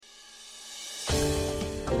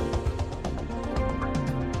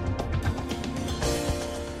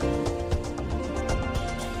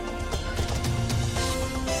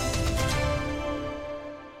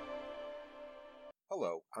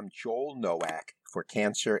Joel Nowak for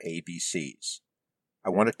Cancer ABCs. I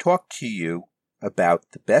want to talk to you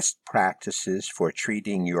about the best practices for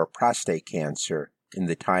treating your prostate cancer in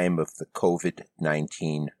the time of the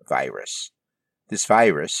COVID-19 virus. This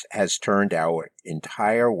virus has turned our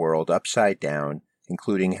entire world upside down,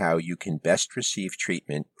 including how you can best receive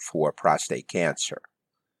treatment for prostate cancer.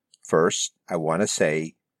 First, I want to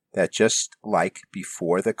say that just like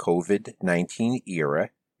before the COVID-19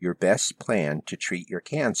 era, your best plan to treat your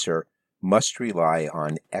cancer must rely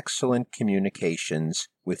on excellent communications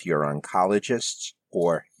with your oncologists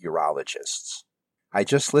or urologists. I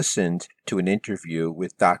just listened to an interview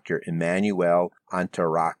with Dr. Emmanuel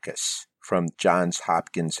Antarakis from Johns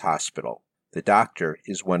Hopkins Hospital. The doctor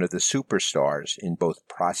is one of the superstars in both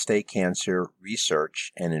prostate cancer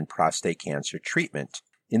research and in prostate cancer treatment.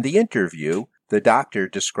 In the interview, the doctor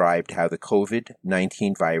described how the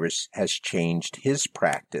COVID-19 virus has changed his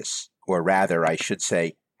practice, or rather, I should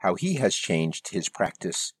say, how he has changed his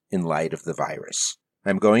practice in light of the virus.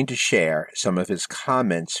 I'm going to share some of his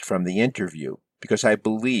comments from the interview because I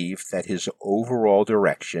believe that his overall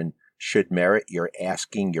direction should merit your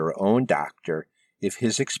asking your own doctor if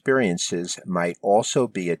his experiences might also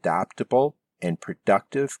be adoptable and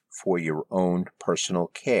productive for your own personal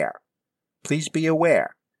care. Please be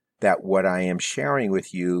aware that what I am sharing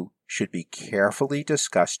with you should be carefully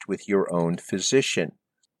discussed with your own physician.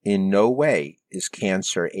 In no way is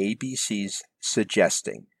Cancer ABCs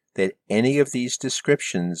suggesting that any of these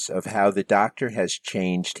descriptions of how the doctor has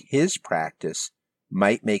changed his practice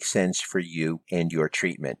might make sense for you and your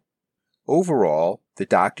treatment. Overall, the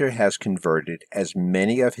doctor has converted as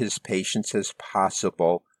many of his patients as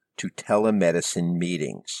possible to telemedicine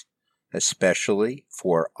meetings, especially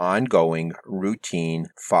for ongoing routine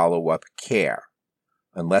follow-up care.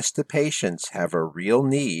 Unless the patients have a real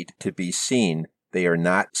need to be seen, they are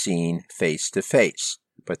not seen face-to-face,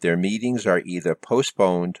 but their meetings are either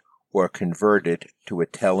postponed or converted to a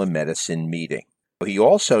telemedicine meeting. He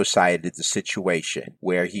also cited the situation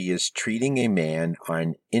where he is treating a man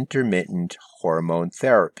on intermittent hormone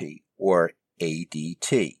therapy, or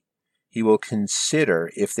ADT. He will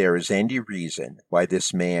consider if there is any reason why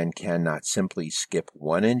this man cannot simply skip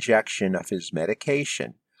one injection of his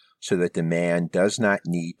medication so that the man does not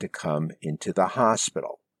need to come into the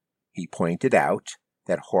hospital. He pointed out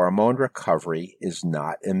that hormone recovery is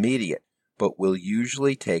not immediate, but will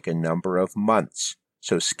usually take a number of months,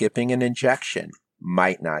 so skipping an injection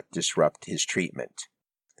might not disrupt his treatment.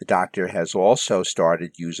 The doctor has also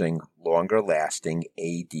started using longer-lasting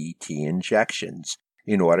ADT injections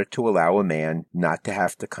in order to allow a man not to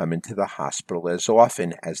have to come into the hospital as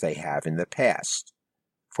often as they have in the past.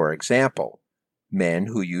 For example, men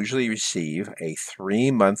who usually receive a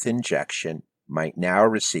 3-month injection might now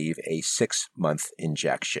receive a 6-month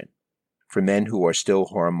injection. For men who are still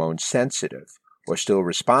hormone sensitive or still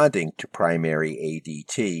responding to primary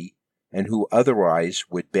ADT and who otherwise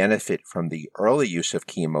would benefit from the early use of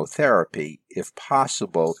chemotherapy, if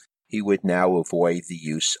possible, he would now avoid the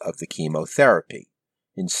use of the chemotherapy.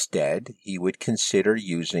 Instead, he would consider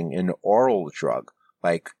using an oral drug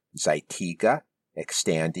like Zytiga,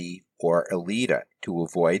 Xtandi, or Elida to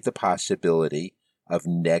avoid the possibility of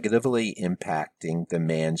negatively impacting the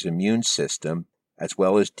man's immune system, as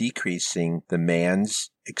well as decreasing the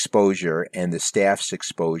man's exposure and the staff's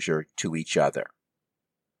exposure to each other.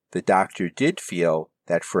 The doctor did feel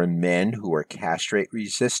that for men who are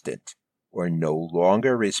castrate-resistant or no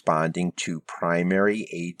longer responding to primary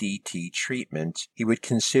ADT treatment, he would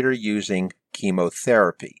consider using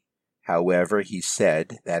chemotherapy. However, he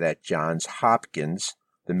said that at Johns Hopkins,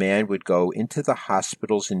 the man would go into the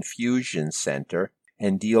hospital's infusion center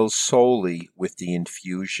and deal solely with the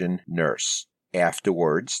infusion nurse.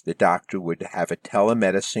 Afterwards, the doctor would have a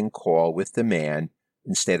telemedicine call with the man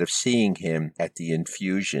instead of seeing him at the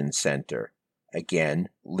infusion center, again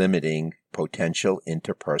limiting potential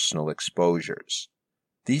interpersonal exposures.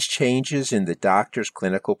 These changes in the doctor's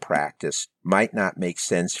clinical practice might not make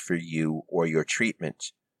sense for you or your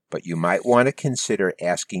treatment, but you might want to consider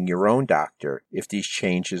asking your own doctor if these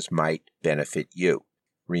changes might benefit you.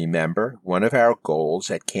 Remember, one of our goals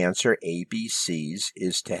at Cancer ABCs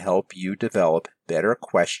is to help you develop better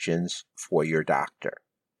questions for your doctor.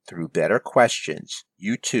 Through better questions,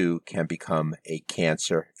 you too can become a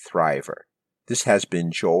cancer thriver. This has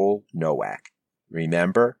been Joel Nowak.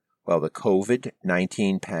 Remember, while the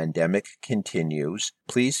COVID-19 pandemic continues,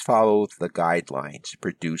 please follow the guidelines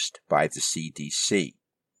produced by the CDC.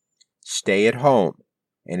 Stay at home,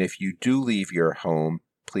 and if you do leave your home,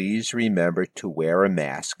 please remember to wear a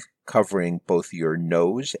mask covering both your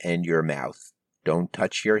nose and your mouth. Don't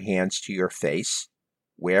touch your hands to your face.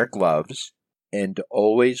 Wear gloves. And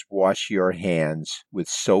always wash your hands with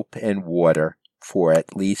soap and water for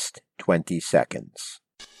at least 20 seconds.